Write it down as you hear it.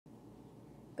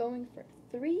Going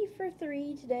for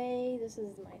 3 today. This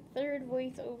is my third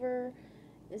voiceover.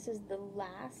 This is the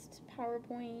last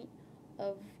PowerPoint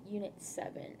of Unit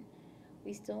 7.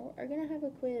 We still are going to have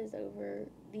a quiz over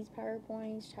these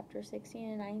PowerPoints, Chapter 16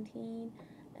 and 19,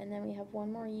 and then we have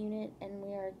one more unit and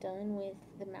we are done with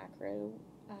the macro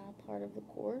part of the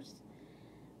course.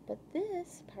 But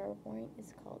this PowerPoint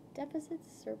is called Deficits,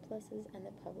 Surpluses, and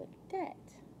the Public Debt.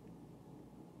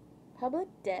 Public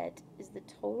debt is the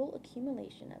total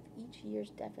accumulation of each year's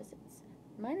deficits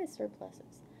minus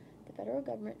surpluses the federal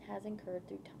government has incurred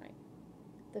through time.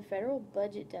 The federal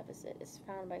budget deficit is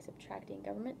found by subtracting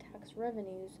government tax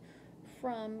revenues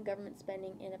from government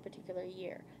spending in a particular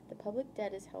year. The public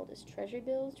debt is held as treasury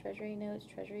bills, treasury notes,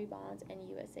 treasury bonds, and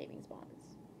U.S. savings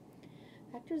bonds.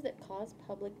 Factors that cause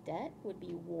public debt would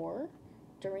be war.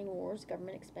 During wars,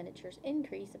 government expenditures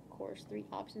increase. Of course, 3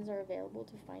 options are available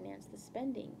to finance the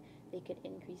spending. They could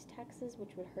increase taxes,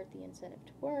 which would hurt the incentive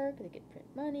to work. They could print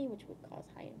money, which would cause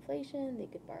high inflation. They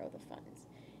could borrow the funds.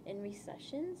 In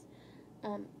recessions,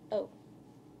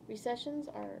 recessions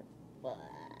are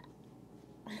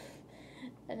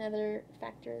another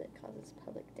factor that causes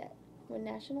public debt. When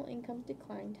national incomes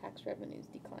decline, tax revenues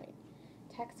decline.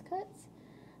 Tax cuts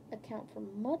account for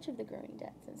much of the growing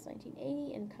debt since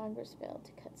 1980, and Congress failed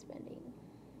to cut spending.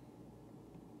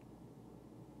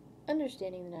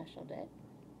 Understanding the national debt,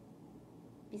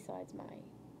 besides my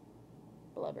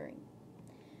blubbering.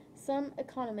 Some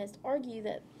economists argue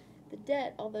that the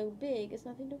debt, although big, is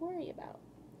nothing to worry about.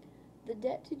 The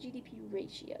debt to GDP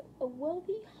ratio. A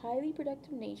wealthy, highly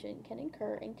productive nation can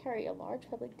incur and carry a large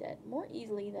public debt more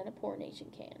easily than a poor nation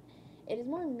can. It is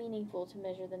more meaningful to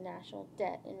measure the national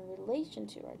debt in relation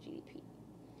to our GDP.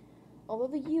 Although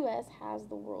the U.S. has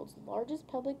the world's largest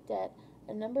public debt,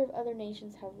 a number of other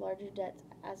nations have larger debts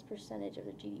as percentage of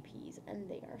their GDPs, and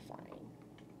they are fine.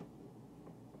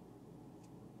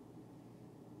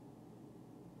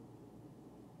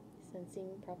 Sensing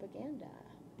propaganda.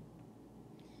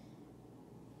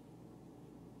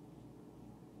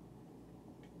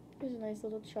 Here's a nice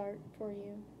little chart for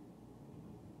you.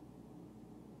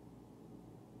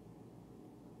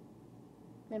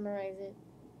 Memorize it.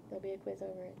 There'll be a quiz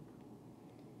over it.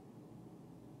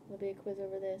 There'll be a quiz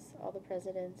over this, all the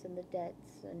presidents and the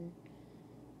debts, and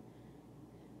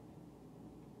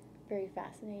very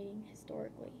fascinating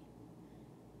historically.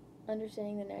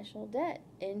 Understanding the national debt.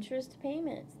 Interest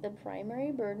payments. The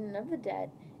primary burden of the debt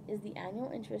is the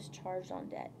annual interest charged on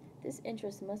debt. This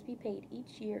interest must be paid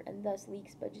each year and thus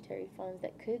leaks budgetary funds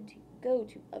that could go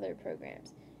to other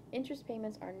programs. Interest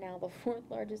payments are now the 4th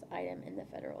largest item in the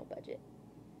federal budget.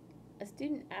 A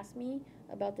student asked me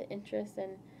about the interest,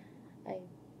 and I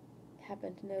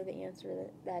happen to know the answer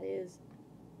that is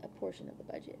a portion of the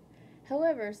budget.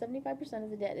 However, 75% of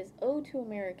the debt is owed to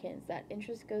Americans. That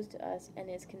interest goes to us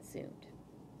and is consumed.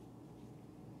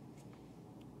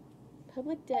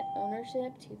 Public debt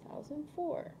ownership,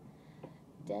 2004.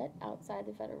 Debt outside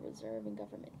the Federal Reserve and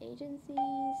government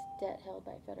agencies. Debt held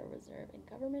by Federal Reserve and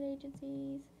government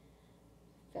agencies.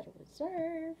 Federal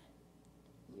Reserve.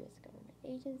 U.S. government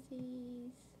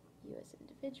agencies. U.S.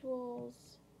 individuals.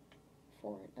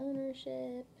 Foreign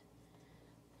ownership.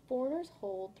 Foreigners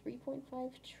hold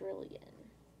 $3.5 trillion.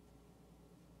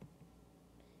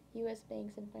 U.S.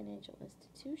 banks and financial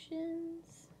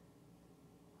institutions.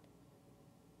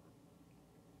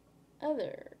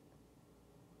 Other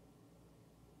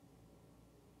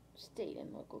state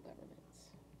and local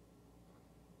governments.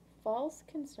 False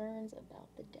concerns about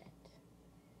the debt.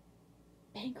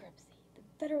 Bankruptcy.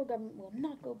 The federal government will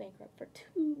not go bankrupt for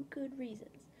 2 good reasons.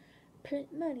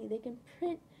 Print money. They can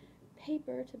print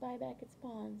paper to buy back its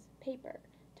bonds. Paper.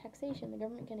 Taxation. The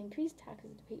government can increase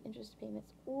taxes to pay interest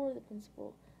payments or the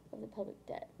principal of the public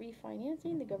debt.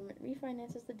 Refinancing. The government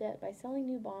refinances the debt by selling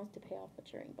new bonds to pay off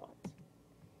maturing bonds.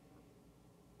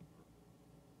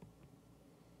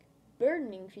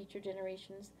 Burdening future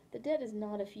generations. The debt is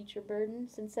not a future burden.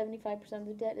 Since 75% of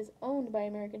the debt is owned by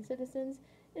American citizens,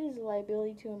 it is a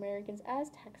liability to Americans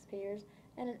as taxpayers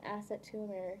and an asset to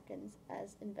Americans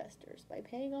as investors. By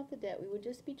paying off the debt, we would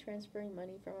just be transferring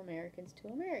money from Americans to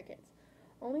Americans.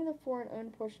 Only the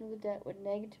foreign-owned portion of the debt would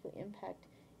negatively impact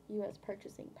U.S.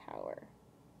 purchasing power.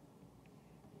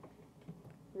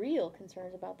 Real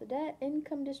concerns about the debt.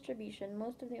 Income distribution.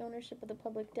 Most of the ownership of the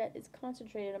public debt is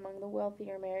concentrated among the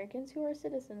wealthier Americans who are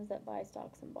citizens that buy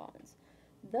stocks and bonds.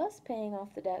 Thus, paying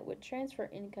off the debt would transfer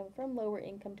income from lower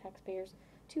income taxpayers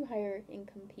to higher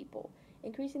income people,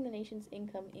 increasing the nation's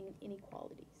income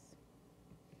inequalities.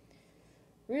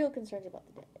 Real concerns about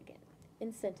the debt again.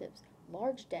 Incentives.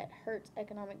 Large debt hurts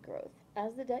economic growth.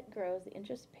 As the debt grows, the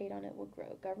interest paid on it will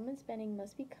grow. Government spending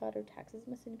must be cut or taxes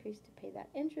must increase to pay that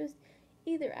interest.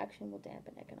 Either action will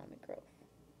dampen economic growth.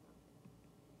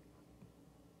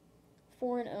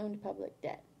 Foreign-owned public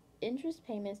debt. Interest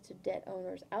payments to debt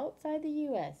owners outside the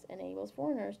U.S. enables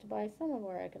foreigners to buy some of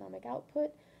our economic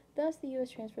output. Thus, the U.S.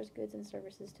 transfers goods and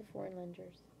services to foreign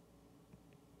lenders.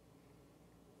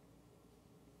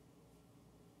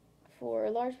 For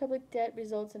large public debt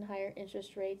results in higher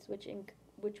interest rates, which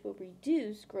will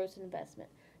reduce gross investment.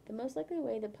 The most likely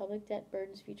way that public debt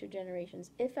burdens future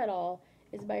generations, if at all,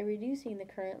 is by reducing the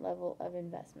current level of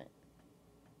investment.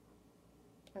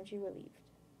 Aren't you relieved?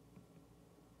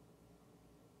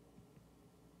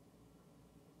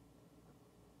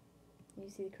 You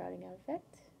see the crowding out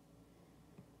effect?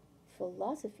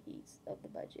 Philosophies of the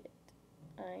budget.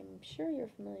 I'm sure you're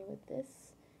familiar with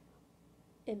this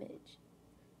image.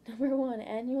 Number 1,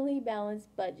 annually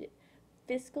balanced budget.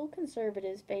 Fiscal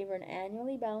conservatives favor an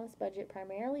annually balanced budget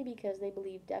primarily because they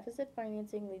believe deficit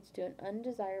financing leads to an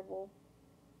undesirable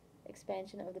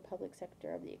expansion of the public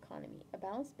sector of the economy. A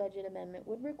balanced budget amendment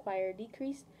would require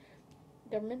decreased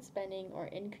government spending or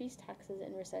increased taxes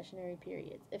in recessionary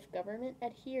periods. If government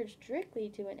adhered strictly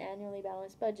to an annually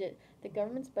balanced budget, the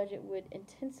government's budget would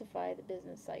intensify the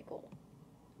business cycle.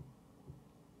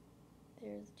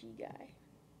 There's G guy.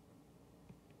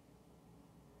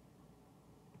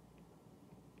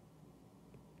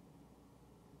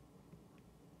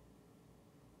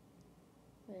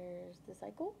 There's the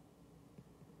cycle.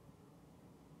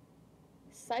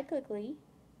 Cyclically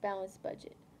balanced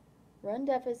budget. Run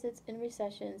deficits in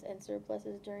recessions and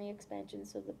surpluses during expansion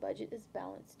so the budget is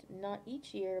balanced, not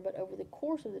each year, but over the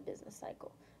course of the business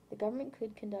cycle. The government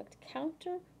could conduct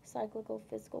counter-cyclical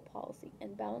fiscal policy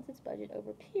and balance its budget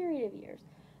over a period of years.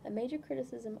 A major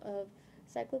criticism of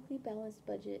cyclically balanced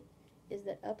budget is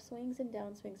that upswings and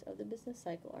downswings of the business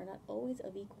cycle are not always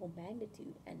of equal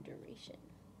magnitude and duration.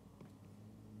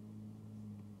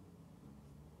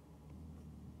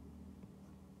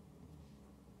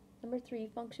 Number 3,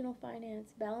 functional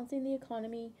finance, balancing the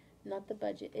economy, not the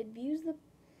budget. It views the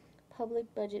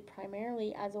public budget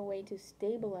primarily as a way to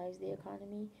stabilize the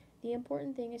economy. The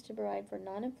important thing is to provide for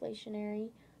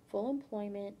non-inflationary, full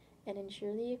employment, and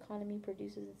ensure the economy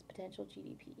produces its potential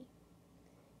GDP.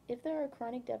 If there are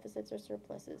chronic deficits or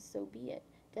surpluses, so be it.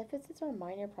 Deficits are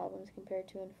minor problems compared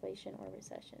to inflation or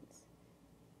recessions.